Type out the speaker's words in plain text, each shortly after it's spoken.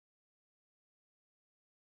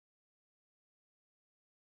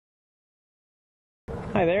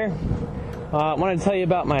Hi there. I wanted to tell you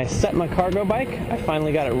about my CETMA cargo bike. I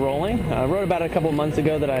finally got it rolling. I wrote about it a couple months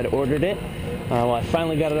ago that I had ordered it. Well, I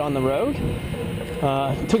finally got it on the road.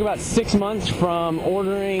 It took about 6 months from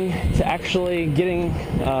ordering to actually getting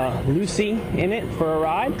Lucy in it for a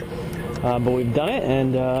ride. But we've done it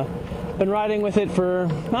and been riding with it for, I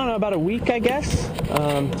don't know, about a week, I guess.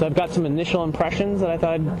 So I've got some initial impressions that I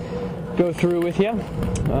thought I'd go through with you.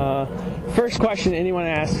 First question anyone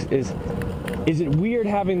asks is it weird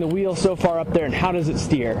having the wheel so far up there, and how does it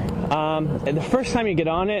steer? And the first time you get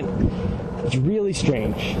on it, it's really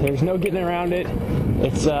strange. There's no getting around it.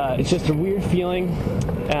 It's just a weird feeling.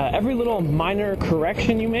 Every little minor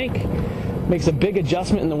correction you make makes a big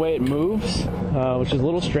adjustment in the way it moves, which is a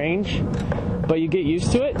little strange, but you get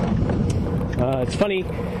used to it. It's funny,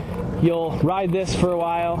 you'll ride this for a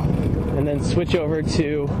while and then switch over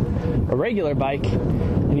to a regular bike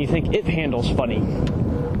and you think it handles funny.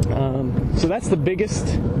 So that's the biggest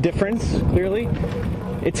difference, clearly.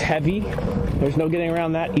 It's heavy. There's no getting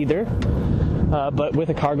around that either. But with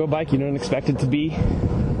a cargo bike, you don't expect it to be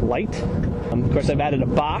light. Of course, I've added a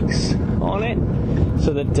box on it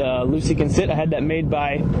so that Lucy can sit. I had that made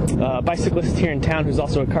by a bicyclist here in town who's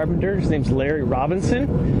also a carpenter. His name's Larry Robinson.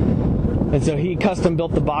 And so he custom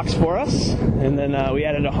built the box for us. And then we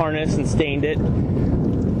added a harness and stained it.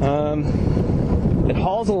 It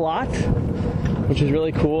hauls a lot, which is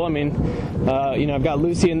really cool. I mean, I've got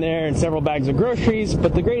Lucy in there and several bags of groceries,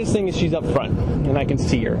 but the greatest thing is she's up front and I can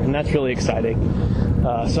see her, and that's really exciting.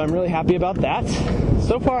 So I'm really happy about that.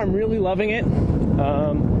 So far, I'm really loving it.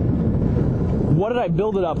 What did I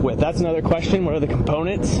build it up with? That's another question. What are the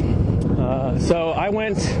components? So I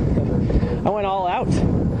went all out.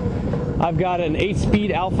 I've got an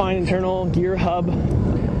 8-speed Alpine internal gear hub,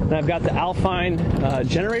 and I've got the Alpine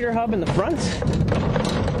generator hub in the front.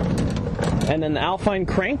 And then the Alpine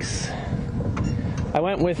cranks. I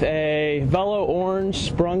went with a Velo orange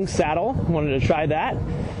sprung saddle. Wanted to try that.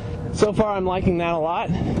 So far I'm liking that a lot.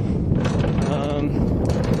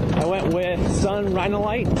 I went with Sun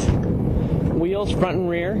Rhinolite wheels, front and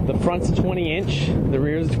rear. The front's a 20-inch, the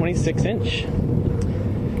rear is a 26-inch.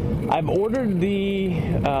 I've ordered the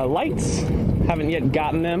lights. Haven't yet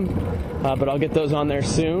gotten them, but I'll get those on there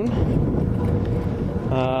soon.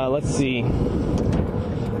 Let's see.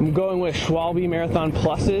 I'm going with Schwalbe Marathon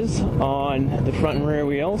Pluses on the front and rear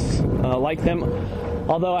wheels. Like them,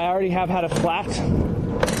 although I already have had a flat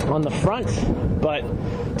on the front, but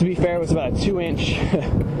to be fair, it was about a 2-inch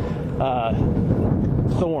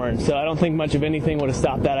thorn, so I don't think much of anything would have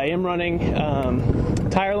stopped that. I am running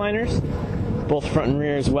tire liners, both front and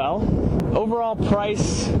rear as well. Overall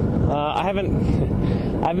price, I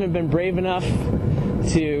haven't been brave enough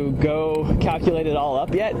to go calculate it all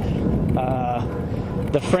up yet.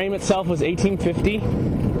 The frame itself was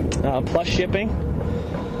 $18.50 plus shipping,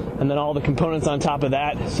 and then all the components on top of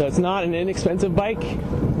that. So it's not an inexpensive bike.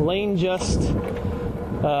 Lane just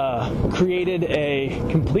created a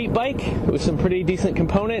complete bike with some pretty decent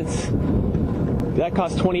components. That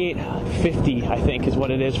cost $28.50, I think, is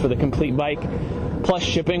what it is for the complete bike, plus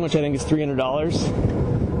shipping, which I think is $300.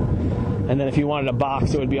 And then if you wanted a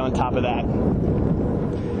box, it would be on top of that.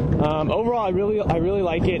 Overall, I really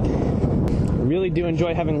like it. Really do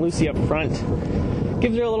enjoy having Lucy up front.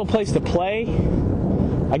 Gives her a little place to play.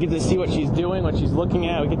 I get to see what she's doing, what she's looking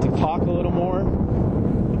at. We get to talk a little more,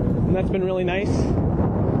 and that's been really nice.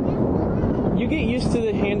 You get used to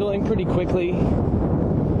the handling pretty quickly,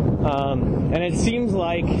 and it seems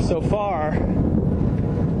like so far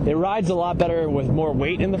it rides a lot better with more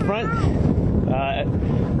weight in the front.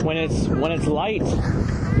 When it's light.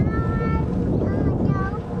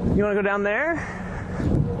 You want to go down there?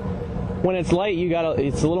 When it's light,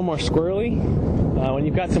 it's a little more squirrely. When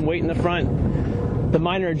you've got some weight in the front, the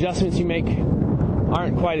minor adjustments you make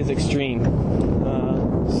aren't quite as extreme.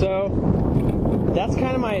 So that's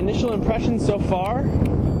kind of my initial impressions so far.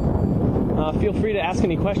 Feel free to ask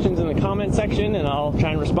any questions in the comment section, and I'll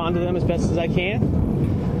try and respond to them as best as I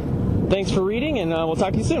can. Thanks for reading, and we'll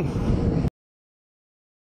talk to you soon.